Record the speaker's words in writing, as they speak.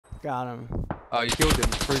Got him. Oh, you killed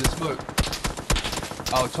him through the smoke.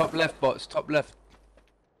 Oh, top left, bots. Top left.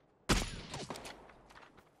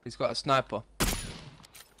 He's got a sniper.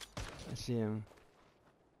 I see him.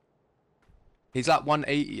 He's like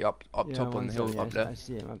 180 up Yeah, top on the hill up there. I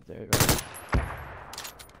see him up there.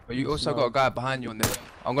 But you also got a guy behind you on the hill.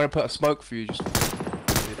 I'm gonna put a smoke for you. Just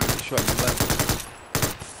shot him left.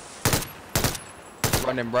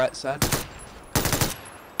 Running right side.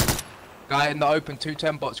 Guy in the open,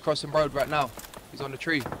 210 bots crossing road right now. He's on the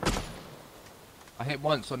tree. I hit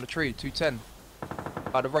once on the tree, 210.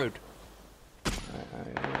 By the road. I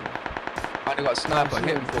only got a sniper,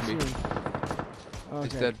 hit him for me. Okay.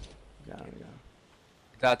 He's dead. Got him.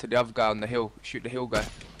 Down to the other guy on the hill. Shoot the hill guy.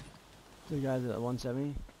 The guy's at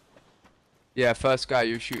 170? Yeah, first guy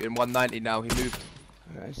you're shooting, 190 now. He moved.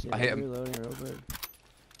 Okay, I see I hit him. Reloading real quick.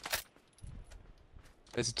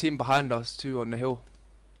 There's a team behind us too on the hill.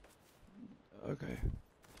 Okay.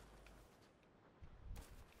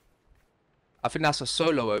 I think that's a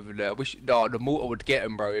solo over there. No, the mortar would get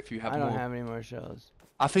him, bro, if you have more. I don't have any more shells.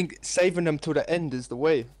 I think saving them till the end is the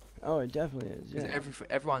way. Oh, it definitely is, yeah.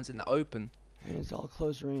 Everyone's in the open. And it's all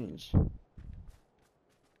close range. Okay,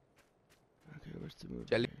 where's the move?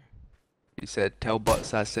 Jelly. He said, tell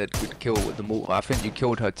bots I said good kill with the mortar. I think you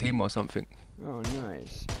killed her team or something. Oh,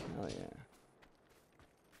 nice. Hell yeah.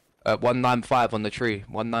 195 on the tree.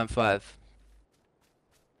 195.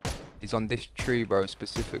 He's on this tree, bro,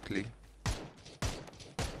 specifically.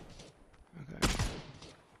 Okay.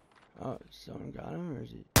 Oh, someone got him, or is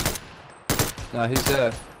he? No, he's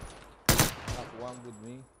there. Got one with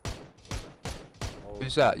me. Oh,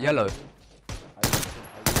 Who's that? Yellow. I hit him.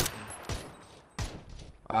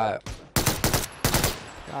 Alright.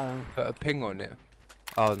 Got him. Put a ping on it.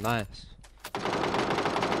 Oh, nice.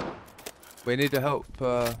 We need to help.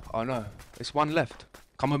 Oh no, it's one left.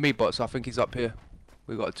 Come with me, bots. I think he's up here.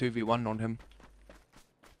 We got a 2v1 on him.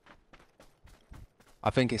 I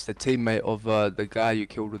think it's the teammate of the guy you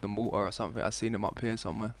killed with the mortar or something. I seen him up here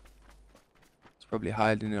somewhere. He's probably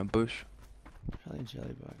hiding in a bush. Probably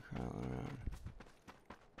jellybug crawling around.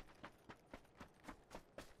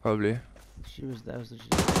 Probably. That was the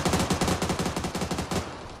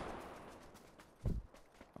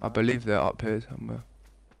I believe they're up here somewhere.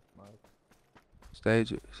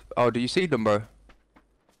 Stages. Oh, do you see them, bro?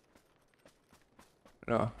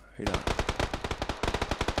 No, he don't.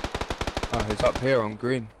 Oh, he's up here on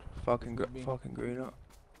green. Fucking green up.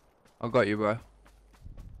 I got you, bro.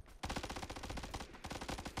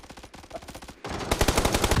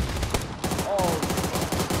 Oh.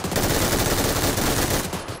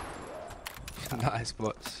 Nice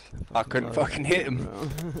bots. I couldn't fucking hit him.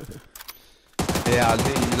 Yeah, I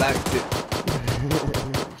knew you liked it.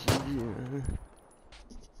 GG, man.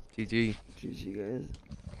 GG. GG, guys.